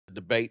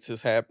Debates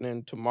is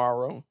happening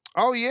tomorrow.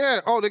 Oh yeah.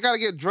 Oh, they gotta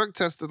get drug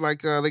tested.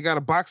 Like they got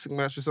a boxing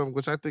match or something,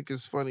 which I think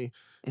is funny.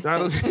 You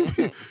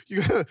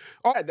gotta,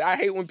 oh, I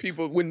hate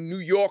when New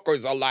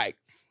Yorkers are like,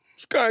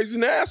 "This guy's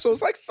an asshole."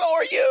 It's like, so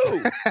are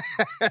you.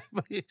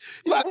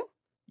 Like,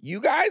 you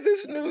guys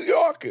as New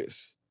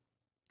Yorkers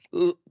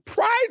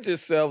pride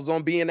yourselves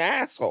on being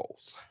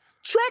assholes.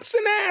 Trump's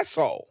an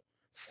asshole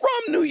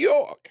from New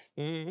York.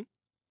 mm-hmm.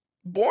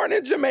 Born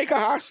in Jamaica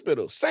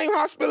Hospital. Same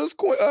hospital as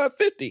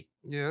 50.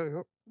 Yeah.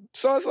 Yep.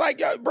 So it's like,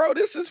 bro,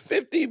 this is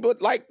 50,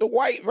 but like the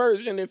white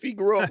version if he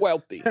grew up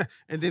wealthy.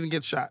 And didn't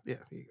get shot. Yeah,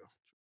 here you go.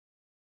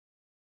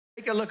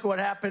 Take a look at what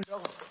happened.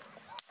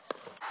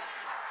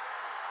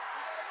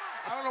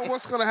 I don't know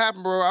what's gonna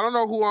happen, bro. I don't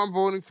know who I'm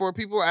voting for.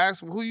 People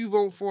ask who you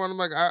vote for, and I'm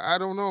like, I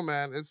don't know,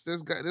 man.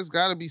 There's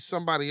got to be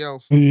somebody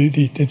else.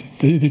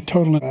 The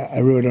total. I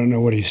really don't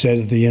know what he said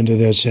at the end of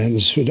that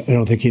sentence. I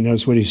don't think he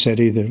knows what he said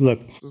either. Look,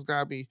 there's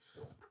got to be.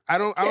 I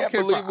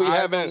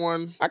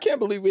can't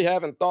believe we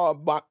haven't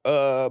thought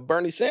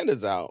Bernie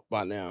Sanders out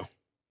by now.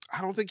 I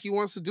don't think he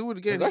wants to do it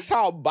again. That's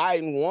how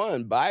Biden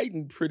won.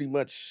 Biden pretty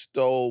much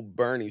stole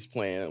Bernie's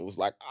plan and was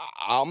like,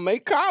 I'll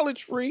make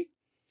college free.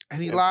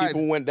 And he lied.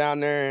 People went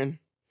down there and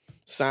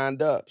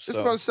signed up. This is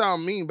going to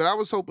sound mean, but I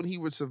was hoping he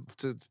would to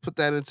put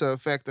that into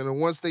effect. And then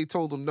once they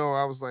told him no,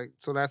 I was like,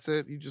 so that's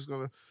it? You just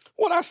going to...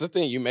 Well, that's the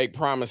thing. You make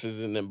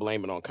promises and then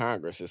blame it on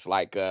Congress. It's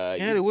like,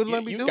 they wouldn't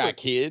let me do it. You got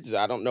kids.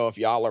 I don't know if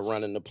y'all are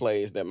running the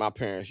plays that my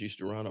parents used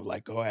to run of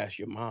like, go ask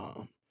your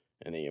mom.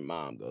 And then your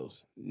mom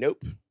goes,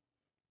 nope.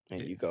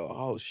 And you go,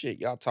 oh, shit,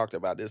 y'all talked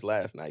about this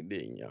last night,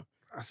 didn't y'all?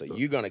 So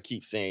you're going to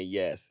keep saying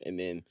yes. And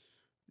then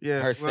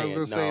her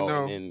saying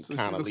no. And then so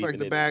kind of looks leaving like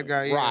the it bad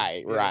guy.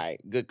 Yeah. Right.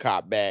 Good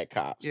cop, bad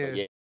cop. Yeah. So,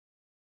 yeah.